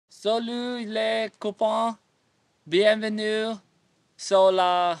Salut les copains, bienvenue sur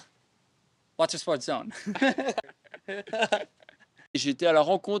la Watersports Zone. J'étais à la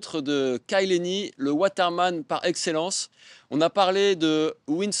rencontre de Kai Lenny, le waterman par excellence. On a parlé de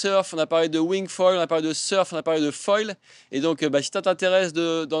windsurf, on a parlé de wingfoil, on a parlé de surf, on a parlé de foil. Et donc, si ça t'intéresse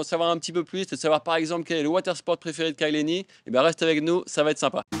d'en savoir un petit peu plus, de savoir par exemple quel est le watersport préféré de Kai Lenny, reste avec nous, ça va être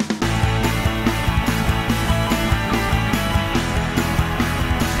sympa.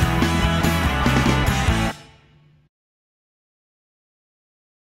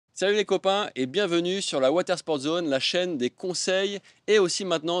 Salut les copains et bienvenue sur la Watersports Zone, la chaîne des conseils et aussi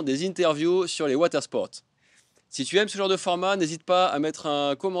maintenant des interviews sur les watersports. Si tu aimes ce genre de format, n'hésite pas à mettre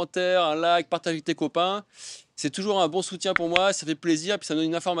un commentaire, un like, partager avec tes copains. C'est toujours un bon soutien pour moi, ça fait plaisir, puis ça me donne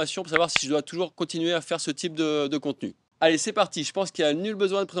une information pour savoir si je dois toujours continuer à faire ce type de contenu. Allez, c'est parti, je pense qu'il n'y a nul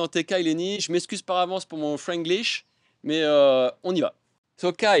besoin de présenter Kai Lenny. Je m'excuse par avance pour mon franglish, mais on y va.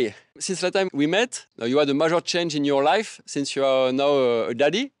 So Kai, since the time we met, you had a major change in your life since you are now a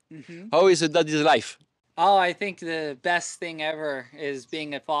daddy. Mm-hmm. How is a daddy's life? Oh, I think the best thing ever is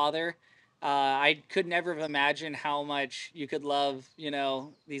being a father. I could never have imagined how much you could love,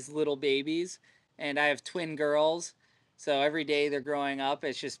 these little babies. And I have twin girls, so every day they're growing up,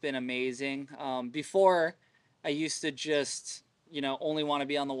 it's just been amazing. Before, I used to just, only want to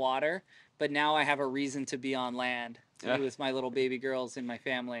be on the water, but now I have a reason to be on land to be with my little baby girls and my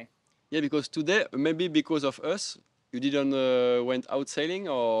family. Yeah, because today, maybe because of us, you didn't went out sailing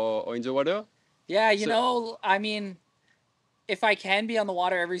or in the water? Yeah, I mean, if I can be on the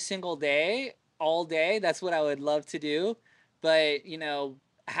water every single day, all day, that's what I would love to do. But,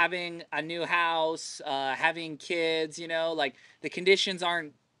 having a new house, having kids, like the conditions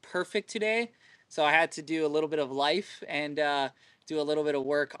aren't perfect today. So I had to do a little bit of life and do a little bit of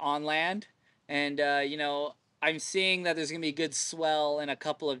work on land. And, I'm seeing that there's going to be good swell in a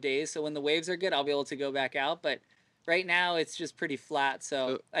couple of days. So when the waves are good, I'll be able to go back out. But right now it's just pretty flat.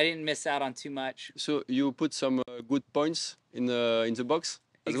 So I didn't miss out on too much. So you put some good points in the box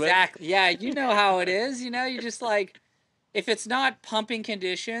as Exactly. well? Yeah, you know how it is. You just like, if it's not pumping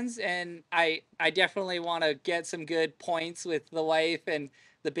conditions, and I definitely want to get some good points with the wife and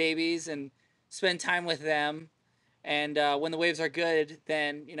the babies and spend time with them. And when the waves are good,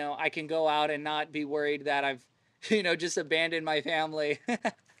 then, I can go out and not be worried that I've, just abandoned my family.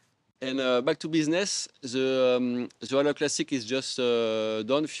 And back to business, the Roller Classic is just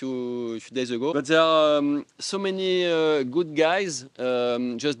done a few days ago. But there are so many good guys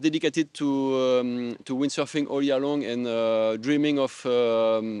just dedicated to windsurfing all year long and dreaming of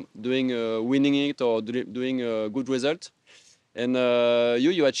winning it or doing a good result. And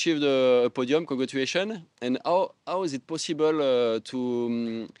you achieved a podium, congratulations. And how is it possible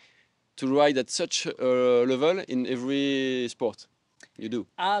to ride at such a level in every sport you do?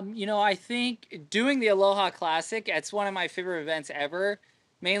 I think doing the Aloha Classic, it's one of my favorite events ever,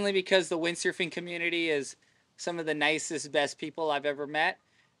 mainly because the windsurfing community is some of the nicest, best people I've ever met.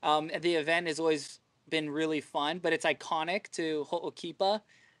 The event has always been really fun, but it's iconic to Ho'okipa,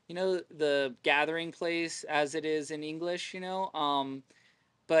 the gathering place as it is in English,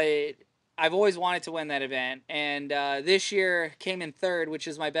 but I've always wanted to win that event. And this year came in third, which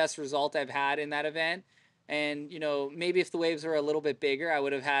is my best result I've had in that event. And, maybe if the waves were a little bit bigger, I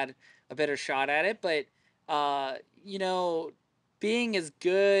would have had a better shot at it. But, being as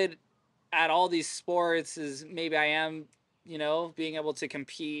good at all these sports as maybe I am, being able to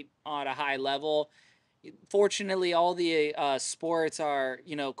compete on a high level, fortunately, all the sports are,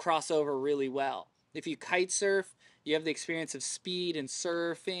 cross over really well. If you kite surf, you have the experience of speed and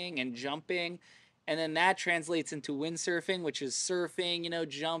surfing and jumping. And then that translates into windsurfing, which is surfing,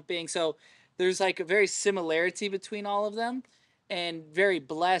 jumping. So there's like a very similarity between all of them, and very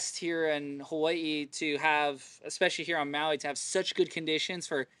blessed here in Hawaii to have, especially here on Maui, to have such good conditions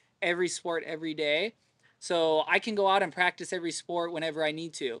for every sport every day. So I can go out and practice every sport whenever I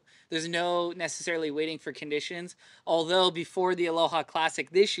need to. There's no necessarily waiting for conditions. Although before the Aloha Classic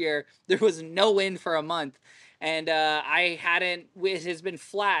this year, there was no wind for a month. And it has been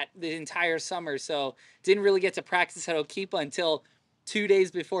flat the entire summer. So didn't really get to practice at Okipa until 2 days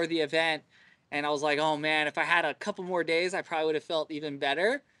before the event. And I was like, oh man, if I had a couple more days, I probably would have felt even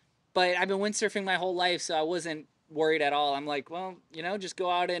better. But I've been windsurfing my whole life, so I wasn't worried at all. I'm like, well, just go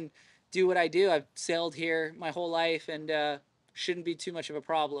out and do what I do. I've sailed here my whole life, and shouldn't be too much of a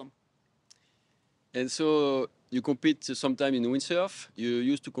problem. And so you compete sometime in windsurf. You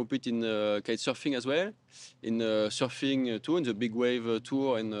used to compete in kite surfing as well, in surfing too, in the big wave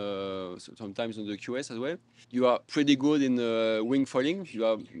tour, and sometimes on the QS as well. You are pretty good in wing foiling. You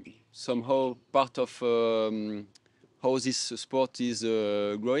are somehow part of how this sport is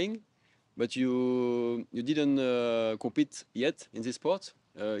growing, but you didn't compete yet in this sport.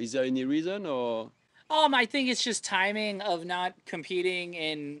 Is there any reason or? I think it's just timing of not competing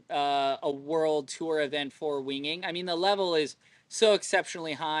in a world tour event for winging. I mean, the level is so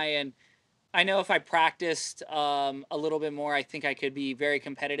exceptionally high, and I know if I practiced a little bit more, I think I could be very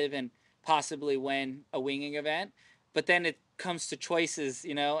competitive and possibly win a winging event. But then it comes to choices,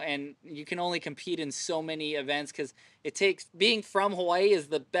 you know, and you can only compete in so many events because it takes, being from Hawaii is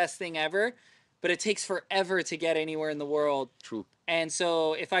the best thing ever, but it takes forever to get anywhere in the world. True. And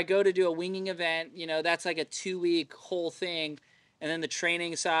so if I go to do a winging event, you know, that's like a 2-week whole thing. And then the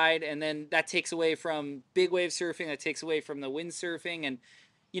training side, and then that takes away from big wave surfing, that takes away from the windsurfing. And,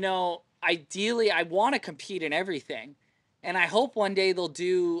 you know, ideally, I want to compete in everything. And I hope one day they'll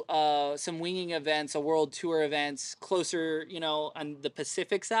do some winging events, a world tour events closer, you know, on the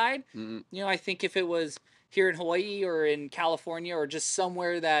Pacific side. Mm-hmm. You know, I think if it was here in Hawaii or in California or just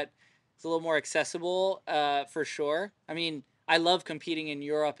somewhere that is a little more accessible, for sure. I mean, I love competing in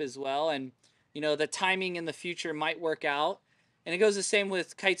Europe as well. And, you know, the timing in the future might work out. And it goes the same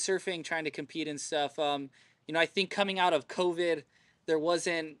with kite surfing, trying to compete and stuff. You know, I think coming out of COVID, there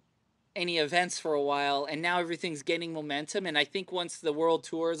wasn't any events for a while, and now everything's gaining momentum. And I think once the world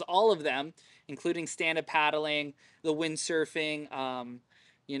tours, all of them, including stand-up paddling, the windsurfing,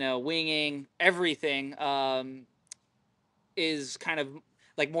 you know, winging, everything, is kind of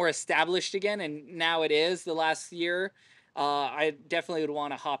like more established again. And now it is the last year. I definitely would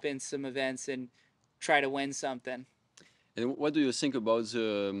want to hop in some events and try to win something. And what do you think about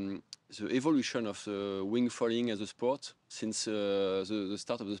the evolution of wing foiling as a sport since the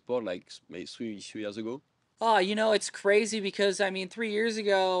start of the sport, like maybe three years ago? Oh, you know, it's crazy because I mean, 3 years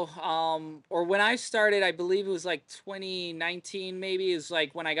ago, or when I started, I believe it was like 2019, maybe, is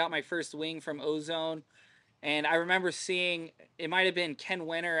like when I got my first wing from Ozone. And I remember seeing, it might have been Ken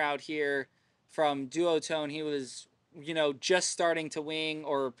Winter out here from Duotone. He was, you know, just starting to wing,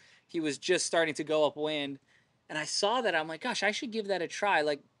 or he was just starting to go upwind. And I saw that, I'm like, gosh, I should give that a try.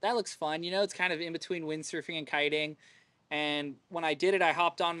 Like, that looks fun. You know, it's kind of in between windsurfing and kiting. And when I did it, I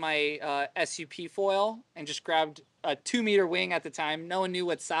hopped on my SUP foil and just grabbed a 2-meter wing at the time. No one knew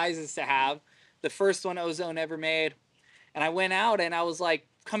what sizes to have. The first one Ozone ever made. And I went out and I was like,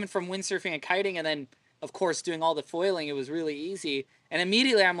 coming from windsurfing and kiting, and then, of course, doing all the foiling, it was really easy. And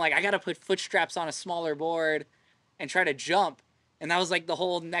immediately I'm like, I got to put foot straps on a smaller board and try to jump. And that was like the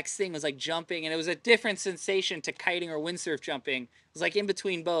whole next thing, was like jumping. And it was a different sensation to kiting or windsurf jumping. It was like in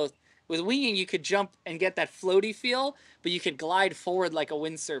between both. With winging, you could jump and get that floaty feel, but you could glide forward like a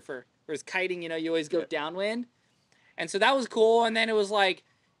windsurfer. Whereas kiting, you know, you always go downwind. And so that was cool. And then it was like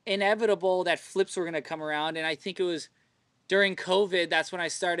inevitable that flips were going to come around. And I think it was during COVID, that's when I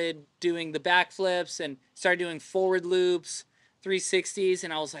started doing the backflips and started doing forward loops, 360s.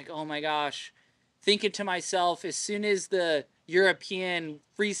 And I was like, oh my gosh, thinking to myself, as soon as the European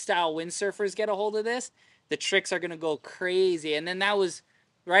freestyle windsurfers get a hold of this, the tricks are going to go crazy. And then that was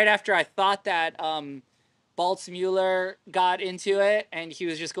right after I thought that Baltzmuller got into it, and he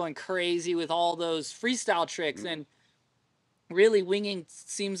was just going crazy with all those freestyle tricks. And really, winging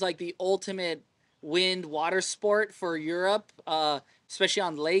seems like the ultimate wind water sport for Europe, especially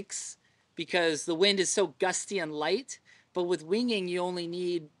on lakes, because the wind is so gusty and light. But with winging, you only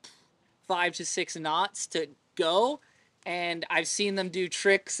need 5 to 6 knots to go. And I've seen them do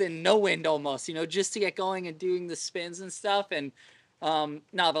tricks in no wind almost, you know, just to get going and doing the spins and stuff. And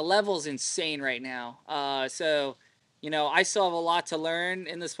no, the level's insane right now. So, you know, I still have a lot to learn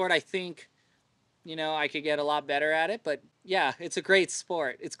in the sport. I think, you know, I could get a lot better at it. But yeah, it's a great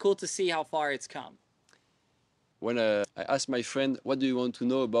sport. It's cool to see how far it's come. When I asked my friend, what do you want to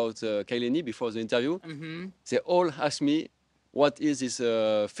know about Kai Lenny before the interview? They all asked me, what is his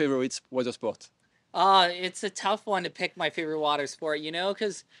favorite water sport? It's a tough one to pick my favorite water sport, you know,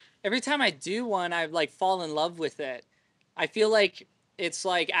 because every time I do one, I like fall in love with it. I feel like it's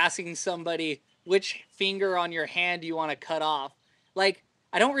like asking somebody, which finger on your hand do you want to cut off? Like,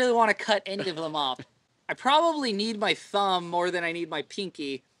 I don't really want to cut any of them off. I probably need my thumb more than I need my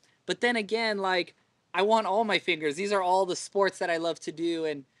pinky. But then again, like, I want all my fingers. These are all the sports that I love to do.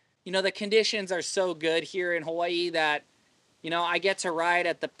 And, you know, the conditions are so good here in Hawaii that, you know, I get to ride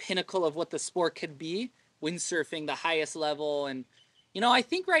at the pinnacle of what the sport could be, windsurfing, the highest level. And, you know, I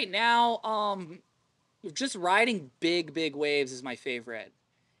think right now, just riding big waves is my favorite.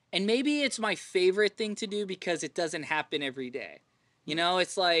 And maybe it's my favorite thing to do because it doesn't happen every day. You know,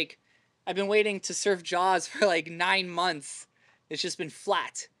 it's like I've been waiting to surf Jaws for like 9 months. It's just been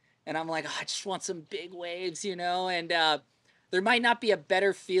flat. And I'm like, oh, I just want some big waves, you know? And there might not be a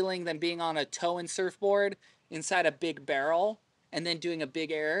better feeling than being on a tow and surfboard inside a big barrel and then doing a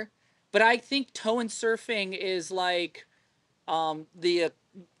big air. But I think tow and surfing is like the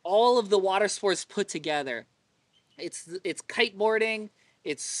all of the water sports put together. It's kiteboarding,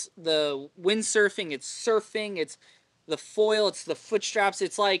 it's the windsurfing, it's surfing, it's the foil, it's the foot straps.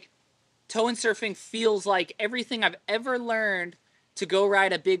 It's like tow and surfing feels like everything I've ever learned to go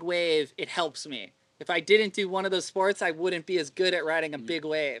ride a big wave. It helps me. If I didn't do one of those sports, I wouldn't be as good at riding a big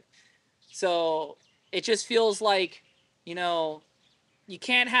wave. So it just feels like, you know, you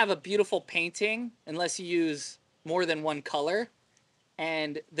can't have a beautiful painting unless you use more than one color.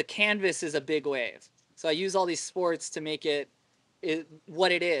 And the canvas is a big wave. So I use all these sports to make it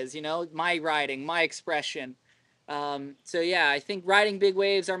what it is, you know, my riding, my expression. So yeah, I think riding big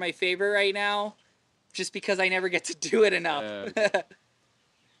waves are my favorite right now, just because I never get to do it enough.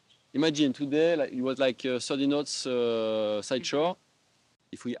 Imagine today, like, it was like 30 knots side shore.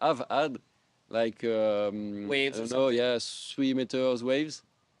 If we have had like Waves I or don't know, something. yeah, 3 meters waves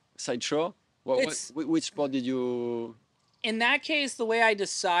side shore. Which sport did you? In that case, the way I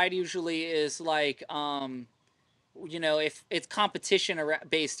decide usually is like, you know, if it's competition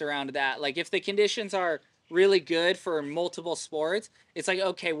based around that. Like if the conditions are really good for multiple sports, it's like,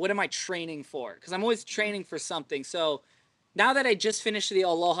 okay, what am I training for? Because I'm always training for something. So now that I just finished the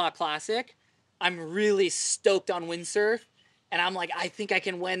Aloha Classic, I'm really stoked on windsurf. And I'm like, I think I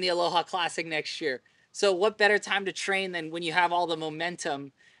can win the Aloha Classic next year. So what better time to train than when you have all the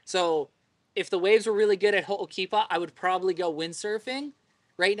momentum? So if the waves were really good at Ho'okipa, I would probably go windsurfing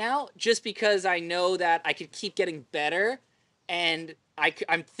right now, just because I know that I could keep getting better. And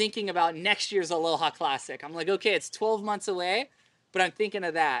I'm thinking about next year's Aloha Classic. I'm like, okay, it's 12 months away, but I'm thinking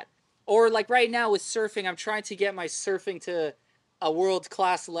of that. Or like right now with surfing, I'm trying to get my surfing to a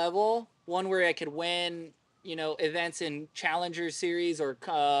world-class level, one where I could win, you know, events in Challenger Series or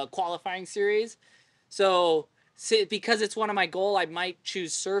qualifying series. So because it's one of my goals, I might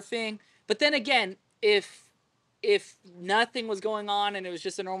choose surfing. But then again, if nothing was going on and it was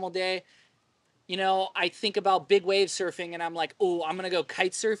just a normal day, you know, I think about big wave surfing and I'm like, oh, I'm gonna go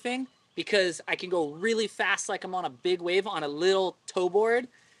kite surfing because I can go really fast like I'm on a big wave on a little tow board,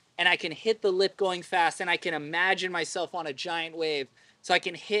 and I can hit the lip going fast, and I can imagine myself on a giant wave. So I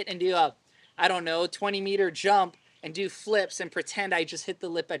can hit and do a, I don't know, 20-meter jump and do flips and pretend I just hit the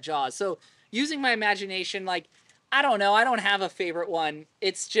lip at Jaws. So using my imagination, like, I don't know, I don't have a favorite one.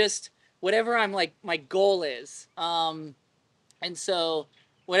 It's just whatever I'm like, my goal is. And so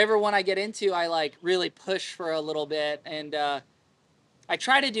whatever one I get into, I like really push for a little bit. And I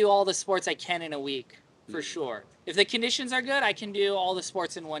try to do all the sports I can in a week, for sure. If the conditions are good, I can do all the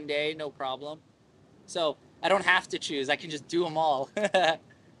sports in one day, no problem. So I don't have to choose. I can just do them all.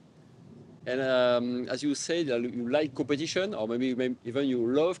 And as you said, you like competition, or maybe even you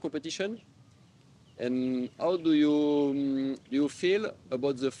love competition. And how do you feel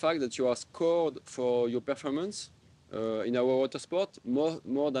about the fact that you are scored for your performance in our water sport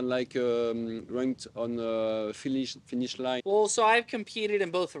more than like ranked on finish line? Well, so I've competed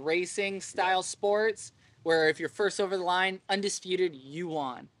in both racing style sports where if you're first over the line, undisputed, you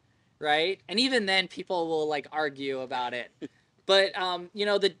won, right? And even then, people will like argue about it. But you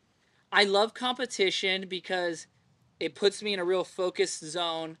know, I love competition because it puts me in a real focused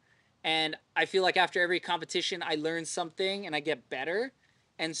zone, and I feel like after every competition, I learn something and I get better.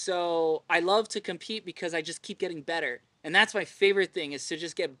 And so I love to compete because I just keep getting better. And that's my favorite thing, is to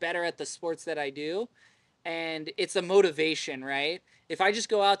just get better at the sports that I do. And it's a motivation, right? If I just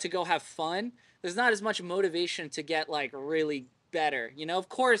go out to go have fun, there's not as much motivation to get like really better. You know, of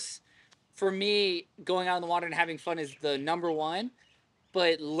course, for me, going out in the water and having fun is the number one,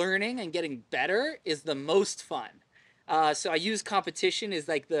 but learning and getting better is the most fun. So I use competition as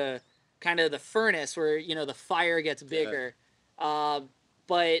like the kind of the furnace where, you know, the fire gets bigger. Uh,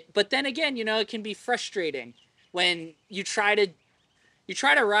 but then again, you know, it can be frustrating when you try to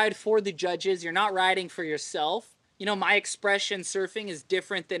ride for the judges. You're not riding for yourself. You know, my expression surfing is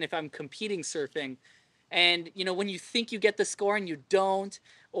different than if I'm competing surfing. And, you know, when you think you get the score and you don't,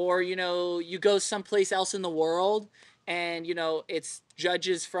 or, you know, you go someplace else in the world and, you know, it's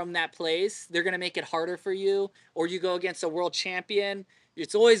judges from that place, they're going to make it harder for you. Or you go against a world champion,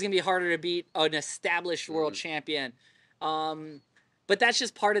 it's always going to be harder to beat an established world champion. Um, but that's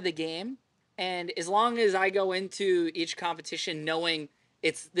just part of the game. And as long as I go into each competition knowing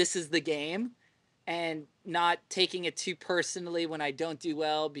this is the game and not taking it too personally when I don't do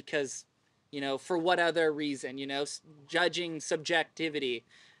well, because, you know, for what other reason, you know, judging subjectivity,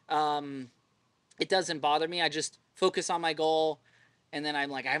 it doesn't bother me. I just focus on my goal, and then I'm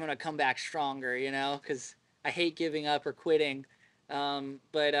like, I'm gonna come back stronger, you know, because I hate giving up or quitting.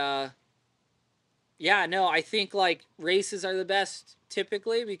 But Yeah, no, I think like races are the best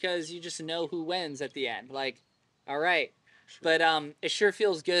typically because you just know who wins at the end. Like, all right. But it sure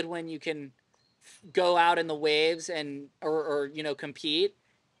feels good when you can go out in the waves and or you know compete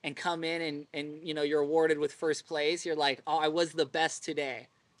and come in and you know you're awarded with first place. You're like, "Oh, I was the best today."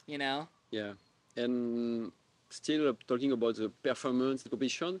 You know? Yeah, and still talking about the performance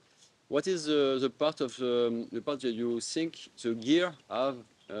competition, what is the part of the part that you think the gear have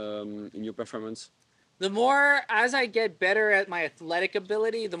in your performance? The more as I get better at my athletic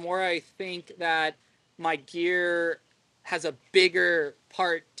ability, the more I think that my gear has a bigger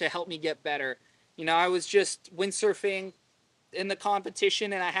part to help me get better. You know, I was just windsurfing in the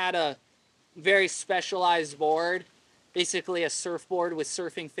competition and I had a very specialized board, basically a surfboard with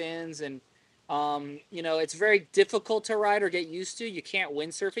surfing fins and you know, it's very difficult to ride or get used to. You can't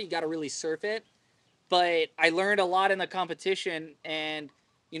windsurf it. You got to really surf it. But I learned a lot in the competition and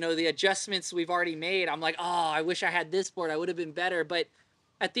you know the adjustments we've already made. I'm like, oh, I wish I had this board. I would have been better. But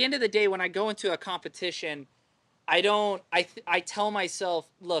at the end of the day, when I go into a competition, I don't. I tell myself,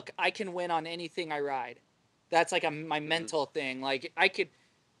 look, I can win on anything I ride. That's like my mental thing. Like I could,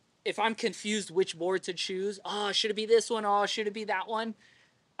 if I'm confused which board to choose. Oh, should it be this one? Oh, should it be that one?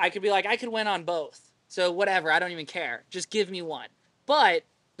 I could be like, I could win on both. So whatever, I don't even care. Just give me one. But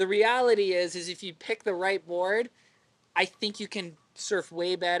the reality is if you pick the right board, I think you can surf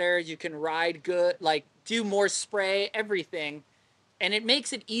way better. You can ride good, like do more spray, everything. And it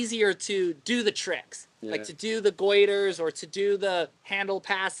makes it easier to do the tricks, like to do the goiters or to do the handle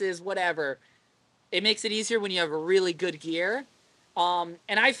passes, whatever. It makes it easier when you have a really good gear. And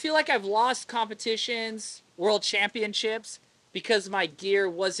I feel like I've lost competitions, world championships, because my gear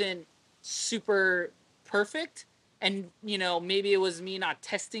wasn't super perfect. And, you know, maybe it was me not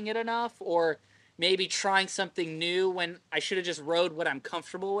testing it enough or maybe trying something new when I should have just rode what I'm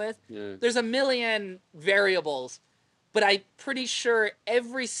comfortable with. Yeah. There's a million variables, but I'm pretty sure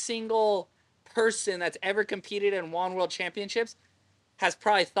every single person that's ever competed and won world championships has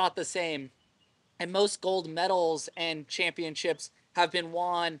probably thought the same, and most gold medals and championships have been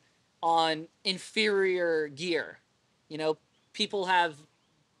won on inferior gear. You know, people have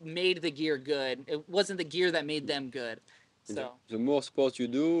made the gear good. It wasn't the gear that made them good. So The more sport you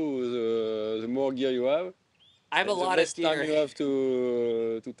do, the more gear you have, I have a and the lot of less time gear. you have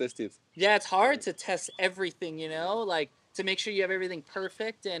to test it. Yeah, it's hard to test everything, you know, like to make sure you have everything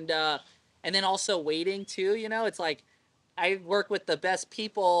perfect and then also waiting too, you know. It's like I work with the best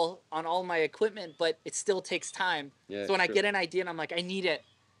people on all my equipment, but it still takes time. Yeah, So when I sure. get an idea and I'm like, I need it,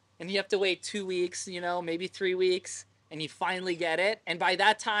 and you have to wait 2 weeks, you know, maybe 3 weeks, and you finally get it. And by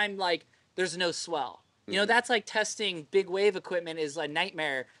that time, like, there's no swell. You know, that's like testing big wave equipment is a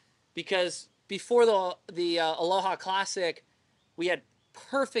nightmare because before the Aloha Classic, we had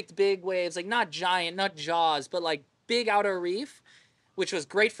perfect big waves, like not giant, not jaws, but like big outer reef, which was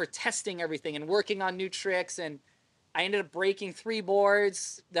great for testing everything and working on new tricks. And I ended up breaking 3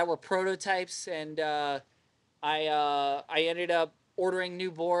 boards that were prototypes, and I ended up ordering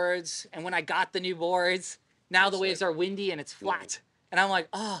new boards. And when I got the new boards, now the waves are windy and it's flat, and I'm like,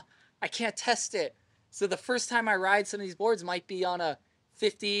 oh, I can't test it. So the first time I ride some of these boards might be on a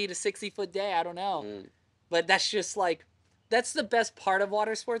 50 to 60 foot day. I don't know, but that's just like that's the best part of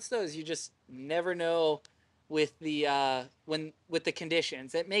water sports though, is you just never know with the when with the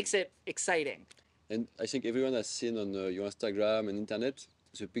conditions. It makes it exciting. And I think everyone has seen on your Instagram and internet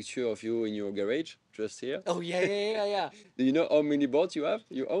the picture of you in your garage, just here. Oh yeah. Do you know how many boards you have?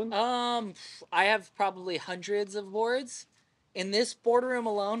 You own? I have probably hundreds of boards. In this boardroom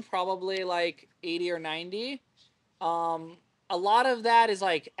alone, probably like 80 or 90. Um, a lot of that is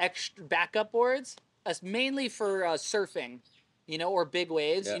like extra backup boards. That's mainly for surfing, you know, or big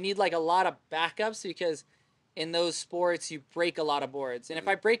waves. Yeah. You need like a lot of backups because in those sports you break a lot of boards. And if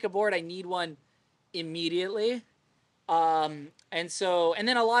I break a board, I need one immediately. And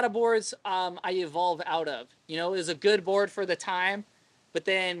then a lot of boards I evolve out of. You know, it was a good board for the time, but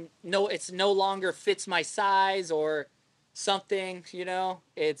then no, it's no longer fits my size or something. You know,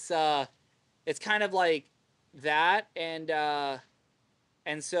 it's kind of like that, and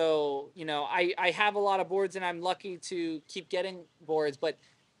so you know, I have a lot of boards, and I'm lucky to keep getting boards, but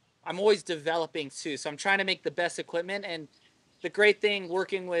I'm always developing too. So I'm trying to make the best equipment, and the great thing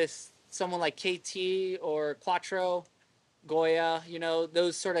working with someone like KT or Quatro Goya, you know,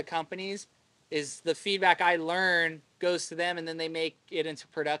 those sort of companies, is the feedback I learn goes to them and then they make it into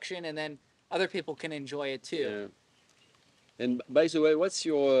production and then other people can enjoy it too. Yeah. And by the way, what's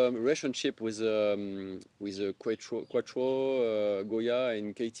your relationship with Quatro, Goya,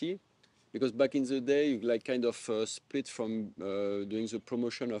 and KT? Because back in the day, you like kind of split from doing the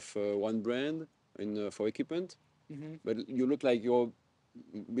promotion of one brand for equipment, Mm-hmm. but you look like you're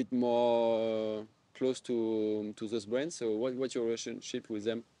a bit more close to those brands. So what's your relationship with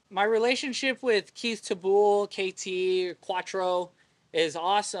them? My relationship with Keith Tabul, KT, Quatro is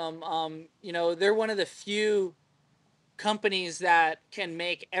awesome. You know, they're one of the few companies that can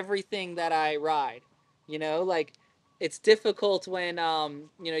make everything that I ride. You know, like it's difficult when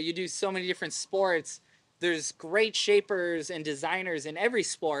you know, you do so many different sports. There's great shapers and designers in every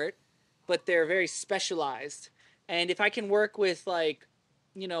sport, but they're very specialized. And if I can work with like,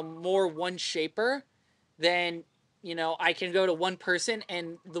 you know, more one shaper, then you know, I can go to one person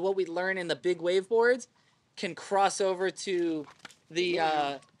and what we learn in the big wave boards can cross over to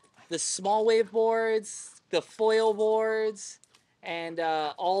the small wave boards, the foil boards, and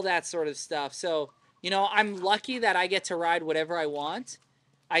all that sort of stuff. So, you know, I'm lucky that I get to ride whatever I want.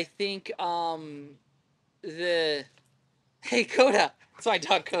 I think the hey Coda, that's my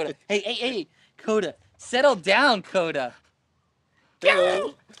dog Coda. Hey Coda, settle down, Coda.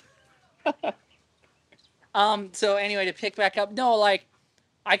 Hello. So anyway, to pick back up, no, like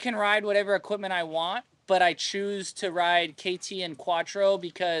I can ride whatever equipment I want, but I choose to ride KT and Quattro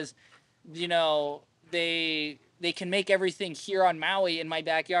because, you know, they can make everything here on Maui in my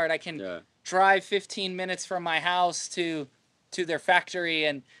backyard. I can drive 15 minutes from my house to their factory,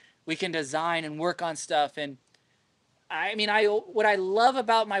 and we can design and work on stuff. And I mean, what I love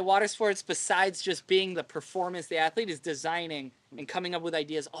about my water sports, besides just being the performance, the athlete, is designing and coming up with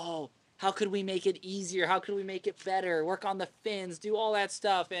ideas. Oh, how could we make it easier? How could we make it better? Work on the fins, do all that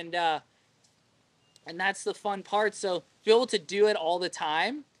stuff, and that's the fun part. So to be able to do it all the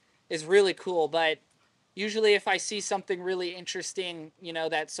time is really cool. But usually, if I see something really interesting, you know,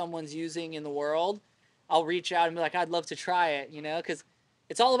 that someone's using in the world, I'll reach out and be like, I'd love to try it, you know, because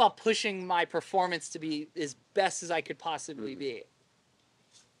it's all about pushing my performance to be as best as I could possibly be.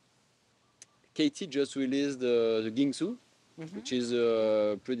 KT just released the Gingsu, which is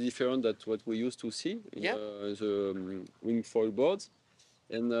pretty different than what we used to see in the WINGFOIL boards.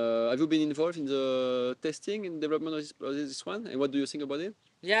 And have you been involved in the testing and development of this one? And what do you think about it?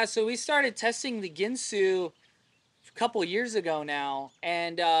 Yeah, so we started testing the Ginsu a couple years ago now,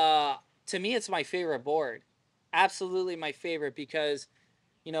 and to me, it's my favorite board. Absolutely my favorite because,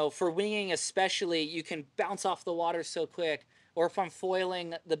 you know, for winging especially, you can bounce off the water so quick. Or if I'm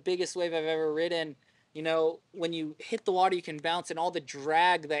foiling the biggest wave I've ever ridden, you know, when you hit the water, you can bounce, and all the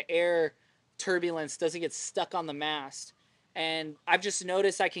drag, the air turbulence doesn't get stuck on the mast. And I've just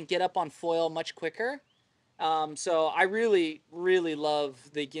noticed I can get up on foil much quicker. So I really, really love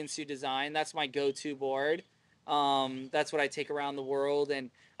the Ginsu design. That's my go-to board. That's what I take around the world. And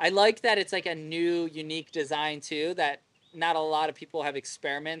I like that it's like a new, unique design too that not a lot of people have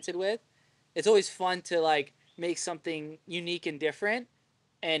experimented with. It's always fun to like make something unique and different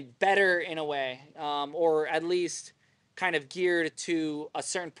and better in a way, or at least kind of geared to a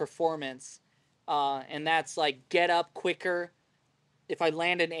certain performance. And that's like get up quicker. If I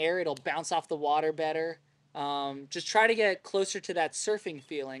land in air, it'll bounce off the water better. Just try to get closer to that surfing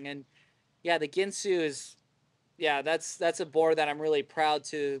feeling. And yeah, the Ginsu is, yeah, that's a board that I'm really proud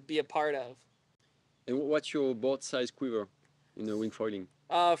to be a part of. And what's your board size quiver in the wing foiling?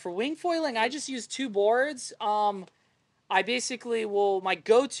 For wing foiling, I just use two boards. I basically will, my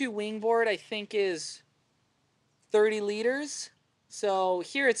go-to wing board I think is 30 liters. So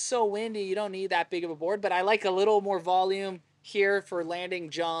here it's so windy, you don't need that big of a board, but I like a little more volume here for landing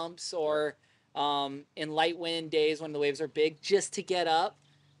jumps or in light wind days when the waves are big, just to get up.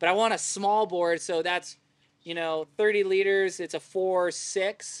 But I want a small board, so that's, you know, 30 liters. It's a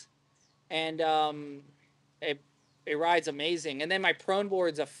 4.6, and it rides amazing. And then my prone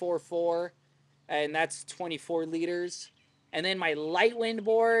board's a 4.4, and that's 24 liters. And then my light wind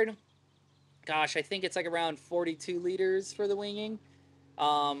board, gosh, I think it's like around 42 liters for the winging.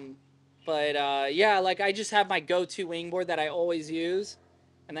 Yeah, like I just have my go-to wing board that I always use,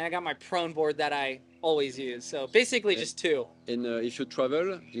 and then I got my prone board that I always use. So basically just two. And if you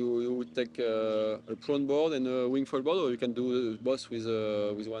travel, you would take a prone board and a wing foil board, or you can do both with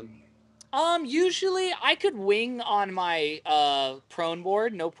one? Usually I could wing on my prone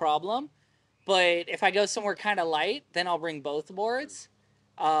board, no problem. But if I go somewhere kind of light, then I'll bring both boards.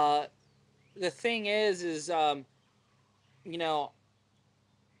 The thing is, you know,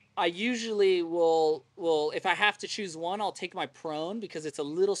 I usually will if I have to choose one, I'll take my prone because it's a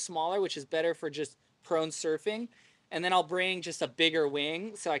little smaller, which is better for just prone surfing. And then I'll bring just a bigger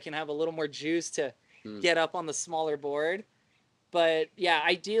wing so I can have a little more juice to get up on the smaller board. But yeah,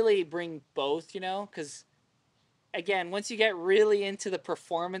 ideally bring both, you know, because again, once you get really into the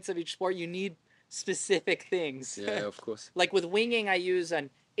performance of each sport, you need specific things. Yeah, of course. Like with winging, I use an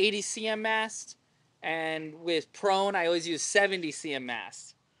 80 cm mast. And with prone, I always use 70 cm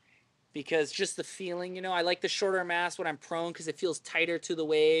mast because just the feeling, you know, I like the shorter mast when I'm prone because it feels tighter to the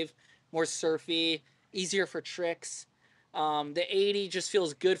wave, more surfy, easier for tricks. The 80 just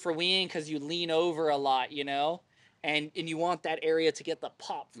feels good for winging because you lean over a lot, you know, and you want that area to get the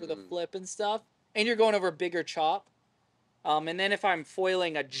pop for the flip and stuff. And you're going over a bigger chop. And then if I'm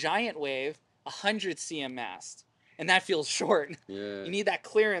foiling a giant wave, 100 cm mast. And that feels short. Yeah. You need that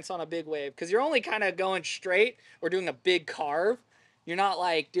clearance on a big wave because you're only kind of going straight or doing a big carve. You're not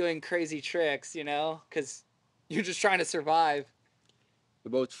like doing crazy tricks, you know, because you're just trying to survive.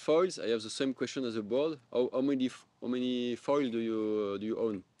 About foils, I have the same question as a board. How many foil do you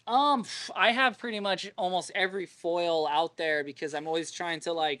own? I have pretty much almost every foil out there because I'm always trying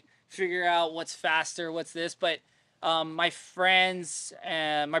to like figure out what's faster, what's this. But my friends,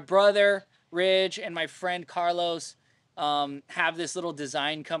 my brother Ridge and my friend Carlos have this little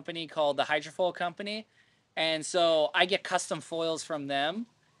design company called the Hydrofoil Company, and so I get custom foils from them,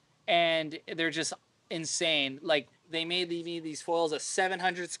 and they're just insane. Like they made me these foils, a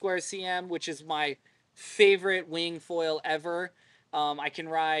 700 square cm, which is my favorite wing foil ever. I can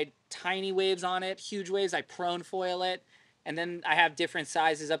ride tiny waves on it, huge waves. I prone foil it. And then I have different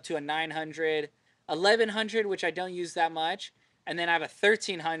sizes up to a 900, 1100, which I don't use that much. And then I have a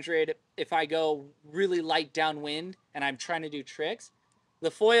 1300 if I go really light downwind and I'm trying to do tricks.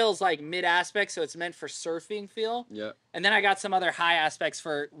 The foil's like mid aspect, so it's meant for surfing feel. Yeah. And then I got some other high aspects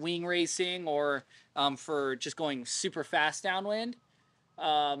for wing racing or for just going super fast downwind.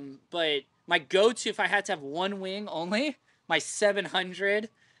 But my go-to, if I had to have one wing only, my 700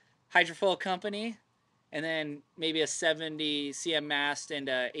 Hydrofoil Company, and then maybe a 70 cm mast and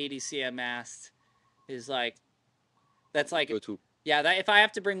a 80 cm mast is like, that's like, Go-to. yeah, that if I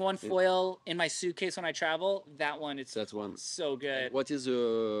have to bring one foil in my suitcase when I travel, that one, it's That's one. so good. What is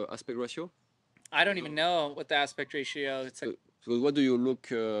the aspect ratio? I don't even know what the aspect ratio. It's like, So what do you look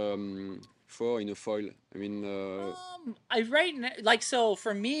for in a foil? I mean, I right now, like, so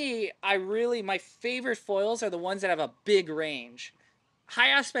for me, my favorite foils are the ones that have a big range. High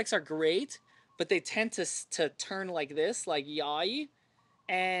aspects are great, but they tend to turn like this, like yaoi,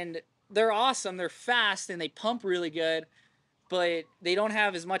 and they're awesome. They're fast and they pump really good, but they don't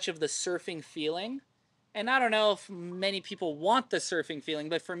have as much of the surfing feeling. And I don't know if many people want the surfing feeling,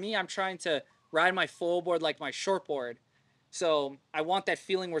 but for me, I'm trying to ride my full board like my short board. So I want that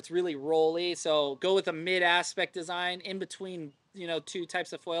feeling where it's really rolly. So go with a mid aspect design in between, you know, two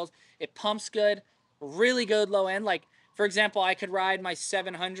types of foils. It pumps good, really good low end. Like, for example, I could ride my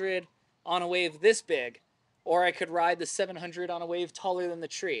 700 on a wave this big, or I could ride the 700 on a wave taller than the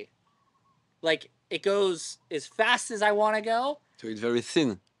tree. Like, it goes as fast as I want to go. so it's very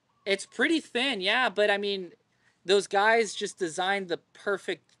thin. It's pretty thin, yeah, but I mean, those guys just designed the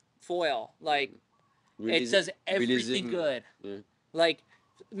perfect foil. Like, it does everything good. Yeah. Like,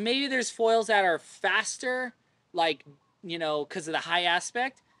 maybe there's foils that are faster, like, you know, because of the high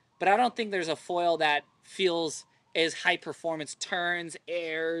aspect, but I don't think there's a foil that feels as high performance turns,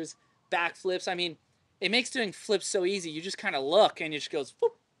 airs, backflips. I mean, it makes doing flips so easy. You just kind of look and it just goes,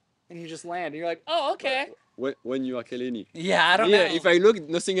 whoop, and you just land. And you're like, oh, okay. When you are Kai Lenny. Yeah, I don't know. If I look,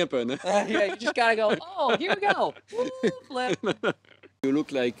 nothing happened. Yeah, you just gotta go, oh, here we go. Woo, flip. You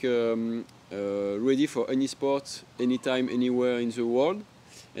look like ready for any sport, anytime, anywhere in the world.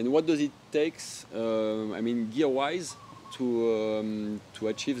 And what does it take, I mean, gear-wise, to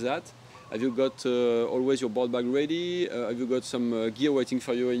achieve that? Have you got always your board bag ready? Have you got some gear waiting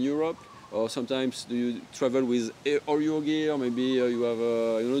for you in Europe? Or sometimes do you travel with all your gear? Maybe you have,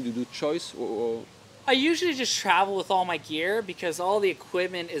 you know, you do choice? I usually just travel with all my gear because all the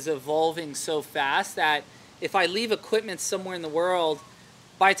equipment is evolving so fast that if I leave equipment somewhere in the world,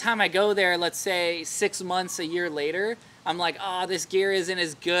 by the time I go there, let's say 6 months, a year later, I'm like, oh, this gear isn't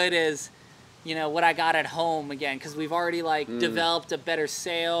as good as, you know, what I got at home again, because we've already like developed a better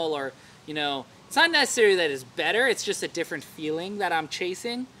sail, or, you know, it's not necessarily that it's better, it's just a different feeling that I'm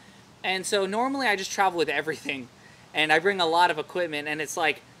chasing. And so normally I just travel with everything, and I bring a lot of equipment, and it's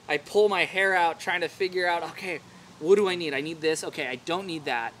like I pull my hair out trying to figure out, okay, what do I need? I need this. Okay, I don't need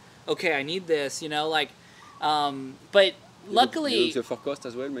that. Okay, I need this, you know, like, but luckily, you look the forecast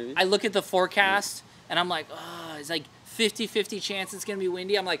as well, maybe? I look at the forecast and I'm like, oh, it's like 50-50 chance it's going to be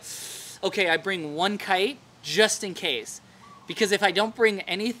windy. I'm like, okay, I bring one kite just in case. Because if I don't bring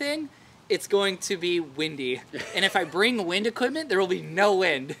anything, it's going to be windy. And if I bring wind equipment, there will be no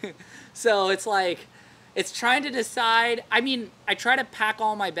wind. So it's like, it's trying to decide. I mean, I try to pack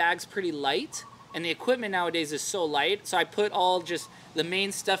all my bags pretty light, and the equipment nowadays is so light. So I put all just the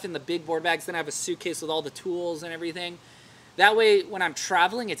main stuff in the big board bags. Then I have a suitcase with all the tools and everything. That way, when I'm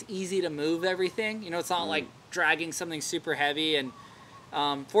traveling, it's easy to move everything. You know, it's not like dragging something super heavy. And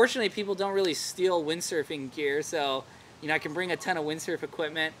fortunately, people don't really steal windsurfing gear, so you know I can bring a ton of windsurf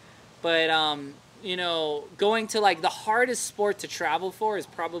equipment. But you know, going to like the hardest sport to travel for is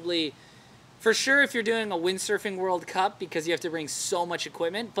probably, for sure, if you're doing a windsurfing World Cup, because you have to bring so much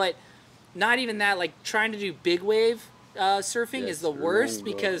equipment. But not even that. Like trying to do big wave surfing is the worst,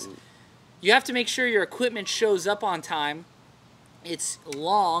 because you have to make sure your equipment shows up on time. It's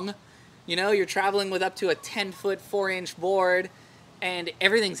long, you know, you're traveling with up to a 10-foot, 4-inch board, and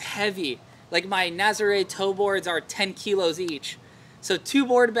everything's heavy. Like my Nazare tow boards are 10 kilos each. So 2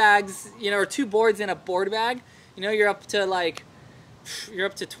 board bags, you know, or 2 boards in a board bag, you know, you're up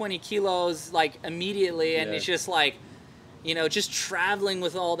to 20 kilos like immediately. And it's just like, you know, just traveling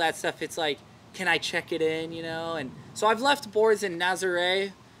with all that stuff, it's like, can I check it in, you know? And so I've left boards in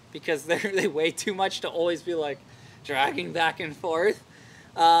Nazare because they weigh too much to always be like dragging back and forth.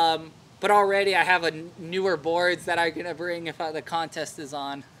 But already I have newer boards that I'm gonna bring if the contest is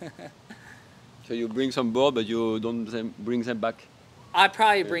on. So you bring some board, but you don't bring them back? I'd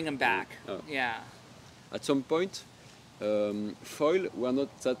probably bring them back, Oh. yeah. At some point, foil were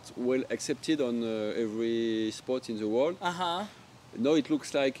not that well accepted on every sport in the world. Uh-huh. Now it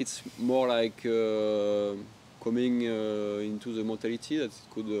looks like it's more like coming into the mentality that it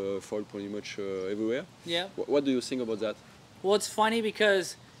could foil pretty much everywhere. Yeah. What do you think about that? Well, it's funny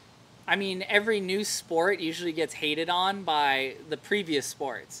because, I mean, every new sport usually gets hated on by the previous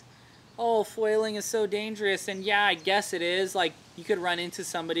sports. Oh, foiling is so dangerous, and yeah, I guess it is. Like, you could run into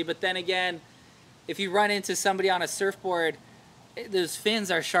somebody, but then again, if you run into somebody on a surfboard, those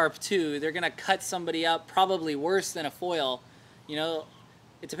fins are sharp too. They're gonna cut somebody up probably worse than a foil. You know,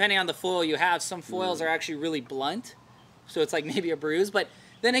 depending on the foil you have, some foils are actually really blunt, so it's like maybe a bruise. But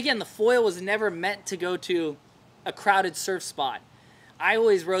then again, the foil was never meant to go to a crowded surf spot. I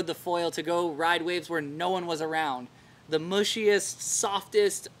always rode the foil to go ride waves where no one was around. The mushiest,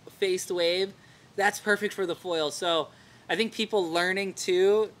 softest faced wave, that's perfect for the foil. So I think people learning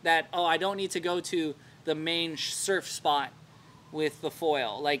too that, oh, I don't need to go to the main surf spot with the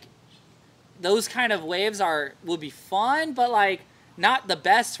foil. Like, those kind of waves will be fun, but like not the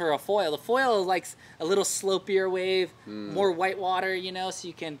best for a foil. The foil is like a little slopier wave, more white water, you know, so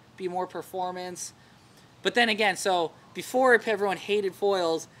you can be more performance. But then again, so before everyone hated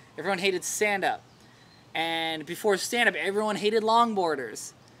foils, everyone hated stand-up. And before stand-up, everyone hated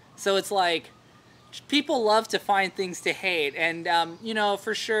longboarders. So it's like, people love to find things to hate. And, you know,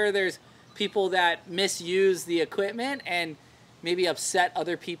 for sure there's people that misuse the equipment and maybe upset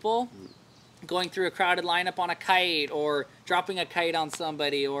other people. Going through a crowded lineup on a kite, or dropping a kite on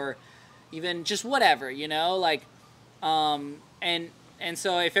somebody, or even just whatever, you know, like, and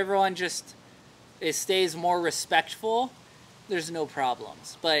so if everyone just stays more respectful, there's no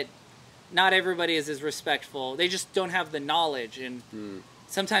problems. But not everybody is as respectful. They just don't have the knowledge, and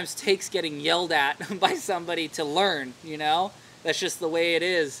sometimes takes getting yelled at by somebody to learn, you know, that's just the way it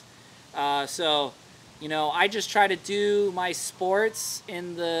is. So, you know, I just try to do my sports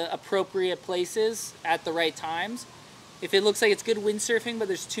in the appropriate places at the right times. If it looks like it's good windsurfing, but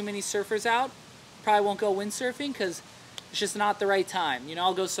there's too many surfers out, probably won't go windsurfing because it's just not the right time. You know,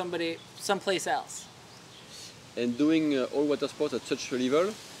 I'll go someplace else. And doing all water sports at such a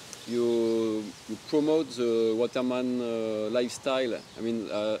level, you promote the waterman lifestyle. I mean,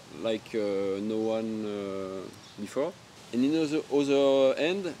 like no one before. And in the other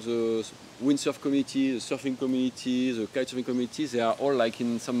end, the windsurf community, the surfing community, the kitesurfing community, they are all like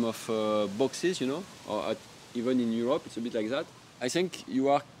in some of boxes, you know, or even in Europe, it's a bit like that. I think you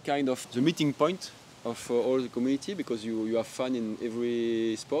are kind of the meeting point of all the community, because you have fun in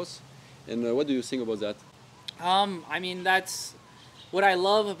every sport. And what do you think about that? I mean, that's what I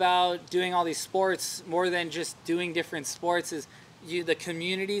love about doing all these sports, more than just doing different sports, is the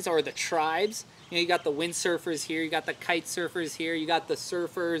communities or the tribes. You know, you got the windsurfers here, you got the kite surfers here, you got the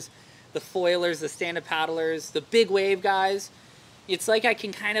surfers, the foilers, the stand-up paddlers, the big wave guys. It's like I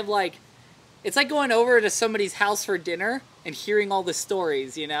can kind of like, it's like going over to somebody's house for dinner and hearing all the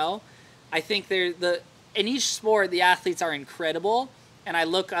stories, you know? I think in each sport, the athletes are incredible, and I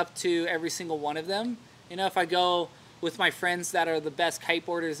look up to every single one of them. You know, if I go with my friends that are the best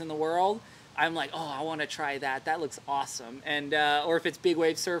kiteboarders in the world, I'm like, oh, I want to try that. That looks awesome. And or if it's big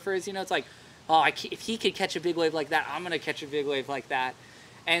wave surfers, you know, it's like, oh, if he could catch a big wave like that, I'm going to catch a big wave like that.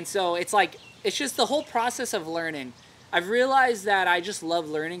 And so it's like, it's just the whole process of learning. I've realized that I just love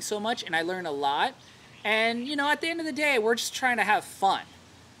learning so much, and I learn a lot. And, you know, at the end of the day, we're just trying to have fun.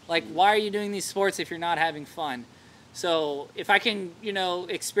 Like, why are you doing these sports if you're not having fun? So if I can, you know,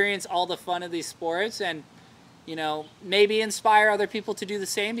 experience all the fun of these sports and you know, maybe inspire other people to do the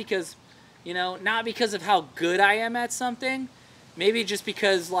same because, you know, not because of how good I am at something, maybe just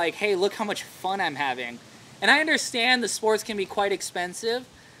because like, hey, look how much fun I'm having. And I understand the sports can be quite expensive,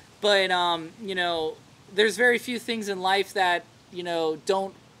 but, you know, there's very few things in life that, you know,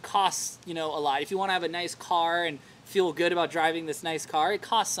 don't cost, you know, a lot. If you want to have a nice car and feel good about driving this nice car, it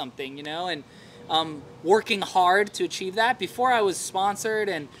costs something, you know, and working hard to achieve that. Before I was sponsored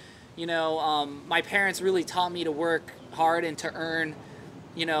and, you know, my parents really taught me to work hard and to earn,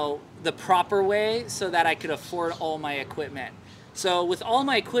 you know, the proper way so that I could afford all my equipment. So with all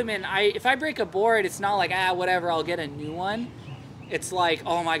my equipment, if I break a board, it's not like, whatever, I'll get a new one. It's like,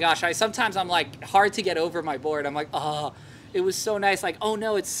 oh my gosh, sometimes I'm like hard to get over my board. I'm like, oh, it was so nice. Like, oh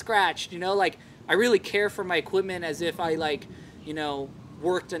no, it's scratched, you know, like I really care for my equipment as if I like, you know,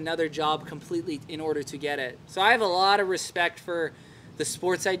 worked another job completely in order to get it. So I have a lot of respect for the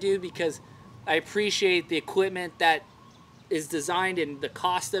sports I do because I appreciate the equipment that is designed and the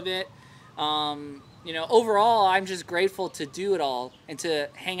cost of it. You know, overall, I'm just grateful to do it all and to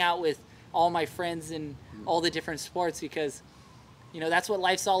hang out with all my friends in all the different sports because, you know, that's what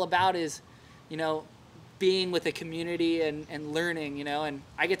life's all about is, you know, being with a community and learning, you know, and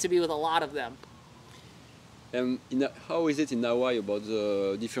I get to be with a lot of them. How is it in Hawaii about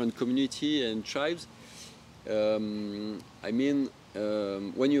the different community and tribes? I mean,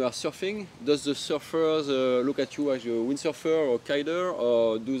 when you are surfing, does the surfers look at you as a windsurfer or kider,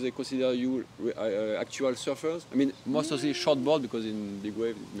 or do they consider you actual surfers? I mean, mostly shortboard because in big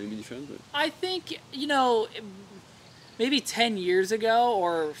wave it may be different. But I think, you know, maybe 10 years ago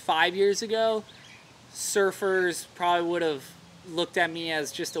or 5 years ago, surfers probably would have looked at me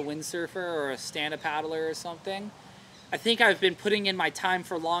as just a windsurfer or a stand-up paddler or something. I think I've been putting in my time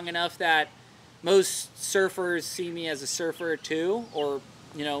for long enough that most surfers see me as a surfer too, or,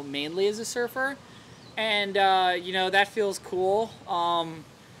 you know, mainly as a surfer. And, you know, that feels cool.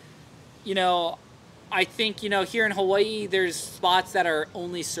 You know, I think, you know, here in Hawaii, there's spots that are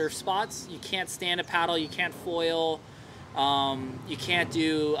only surf spots. You can't stand a paddle, you can't foil, you can't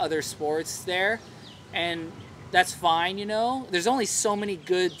do other sports there. And that's fine, you know. There's only so many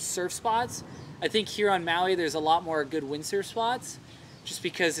good surf spots. I think here on Maui, there's a lot more good windsurf spots just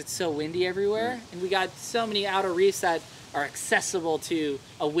because it's so windy everywhere. And we got so many outer reefs that are accessible to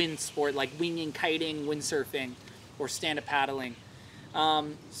a wind sport like winging, kiting, windsurfing, or stand-up paddling.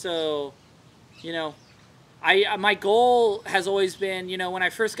 So, you know, my goal has always been, you know, when I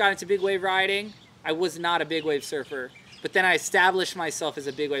first got into big wave riding, I was not a big wave surfer. But then I established myself as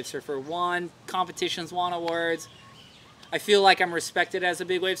a big wave surfer. Won competitions, won awards. I feel like I'm respected as a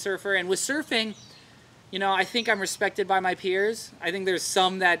big wave surfer. And with surfing, you know, I think I'm respected by my peers. I think there's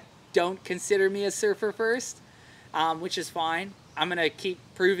some that don't consider me a surfer first, which is fine. I'm going to keep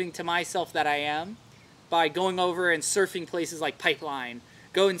proving to myself that I am by going over and surfing places like Pipeline,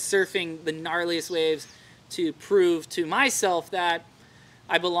 going surfing the gnarliest waves to prove to myself that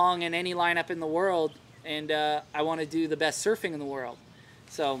I belong in any lineup in the world and I want to do the best surfing in the world.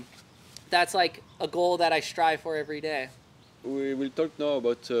 So that's like a goal that I strive for every day. We will talk now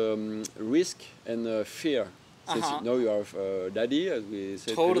about risk and fear. Since now you are daddy, as we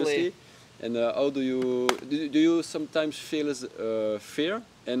said previously. And how do you sometimes feel fear?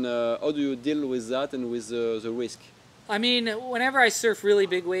 And how do you deal with that and with the risk? I mean, whenever I surf really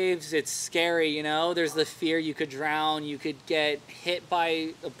big waves, it's scary, you know? There's the fear you could drown, you could get hit by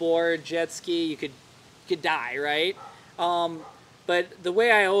a board, jet ski, you could die, right? But the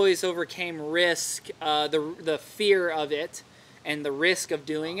way I always overcame risk, the fear of it, and the risk of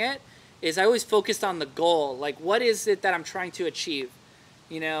doing it, is I always focused on the goal. Like, what is it that I'm trying to achieve?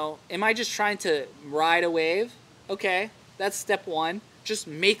 You know, am I just trying to ride a wave? Okay, that's step one. Just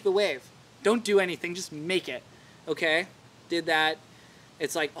make the wave. Don't do anything, just make it. Okay, did that.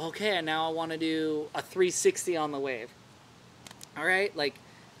 It's like, okay, now I want to do a 360 on the wave. All right, like,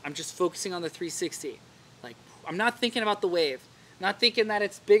 I'm just focusing on the 360. Like, I'm not thinking about the wave. I'm not thinking that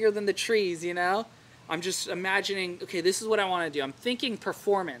it's bigger than the trees, you know? I'm just imagining, okay, this is what I want to do. I'm thinking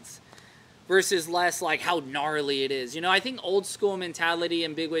performance versus less like how gnarly it is. You know, I think old school mentality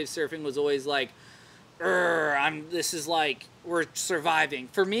in big wave surfing was always like, this is like, we're surviving.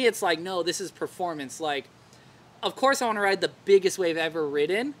 For me, it's like, no, this is performance. Like, of course I want to ride the biggest wave ever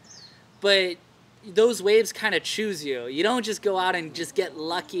ridden, but those waves kind of choose you. You don't just go out and just get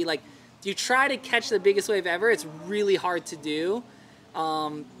lucky. Like, you try to catch the biggest wave ever, it's really hard to do.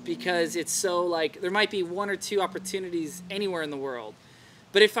 Because it's so like, there might be one or two opportunities anywhere in the world.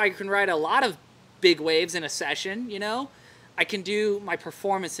 But if I can ride a lot of big waves in a session, you know, I can do my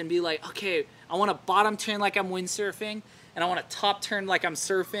performance and be like, okay, I want to bottom turn like I'm windsurfing, and I want to top turn like I'm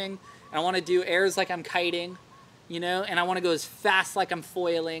surfing, and I want to do airs like I'm kiting. you know, and I want to go as fast like I'm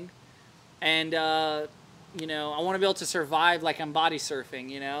foiling, and you know, I want to be able to survive like I'm body surfing,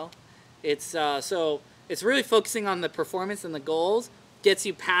 you know. It's so it's really focusing on the performance and the goals gets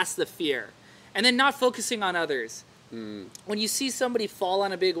you past the fear, and then not focusing on others. When you see somebody fall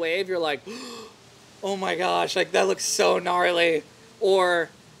on a big wave, you're like, oh my gosh, like that looks so gnarly. Or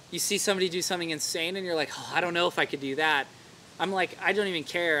you see somebody do something insane and you're like, oh, I don't know if I could do that. I'm like, I don't even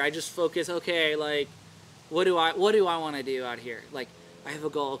care. I just focus, okay, like what do I want to do out here? Like I have a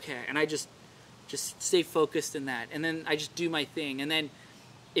goal, okay, and I just stay focused in that. And then I just do my thing, and then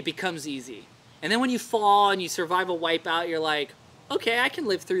it becomes easy. And then when you fall and you survive a wipeout, you're like, okay, I can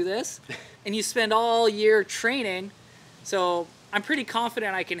live through this. And you spend all year training. So I'm pretty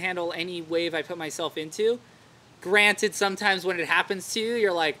confident I can handle any wave I put myself into. Granted, sometimes when it happens to you,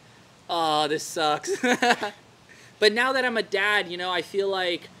 you're like, oh, this sucks. But now that I'm a dad, you know, I feel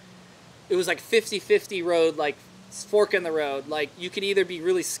like it was like 50-50 road, like fork in the road. Like you could either be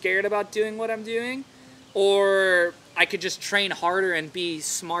really scared about doing what I'm doing, or I could just train harder and be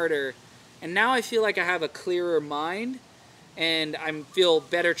smarter. And now I feel like I have a clearer mind, and I feel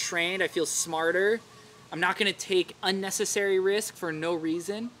better trained. I feel smarter. I'm not going to take unnecessary risk for no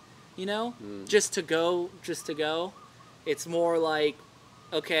reason, you know, just to go. It's more like,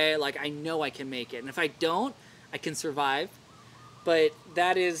 okay, like I know I can make it. And if I don't, I can survive. But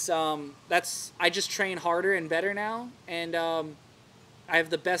that is, I just train harder and better now. And I have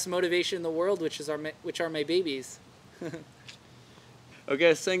the best motivation in the world, which are my babies.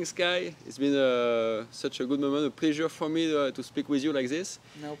 Okay, thanks, Kai. It's been such a good moment, a pleasure for me to speak with you like this.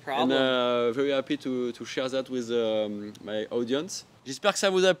 No problem. And very happy to share that with my audience. J'espère que ça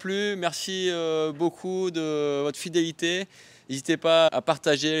vous a plu. Merci beaucoup de votre fidélité. N'hésitez pas à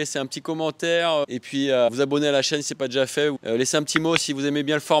partager, laisser un petit commentaire et puis vous abonner à la chaîne si ce n'est pas déjà fait. Laissez un petit mot si vous aimez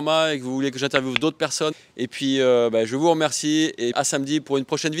bien le format et que vous voulez que j'interviewe d'autres personnes. Et puis je vous remercie et à samedi pour une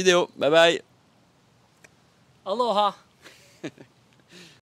prochaine vidéo. Bye bye. Aloha.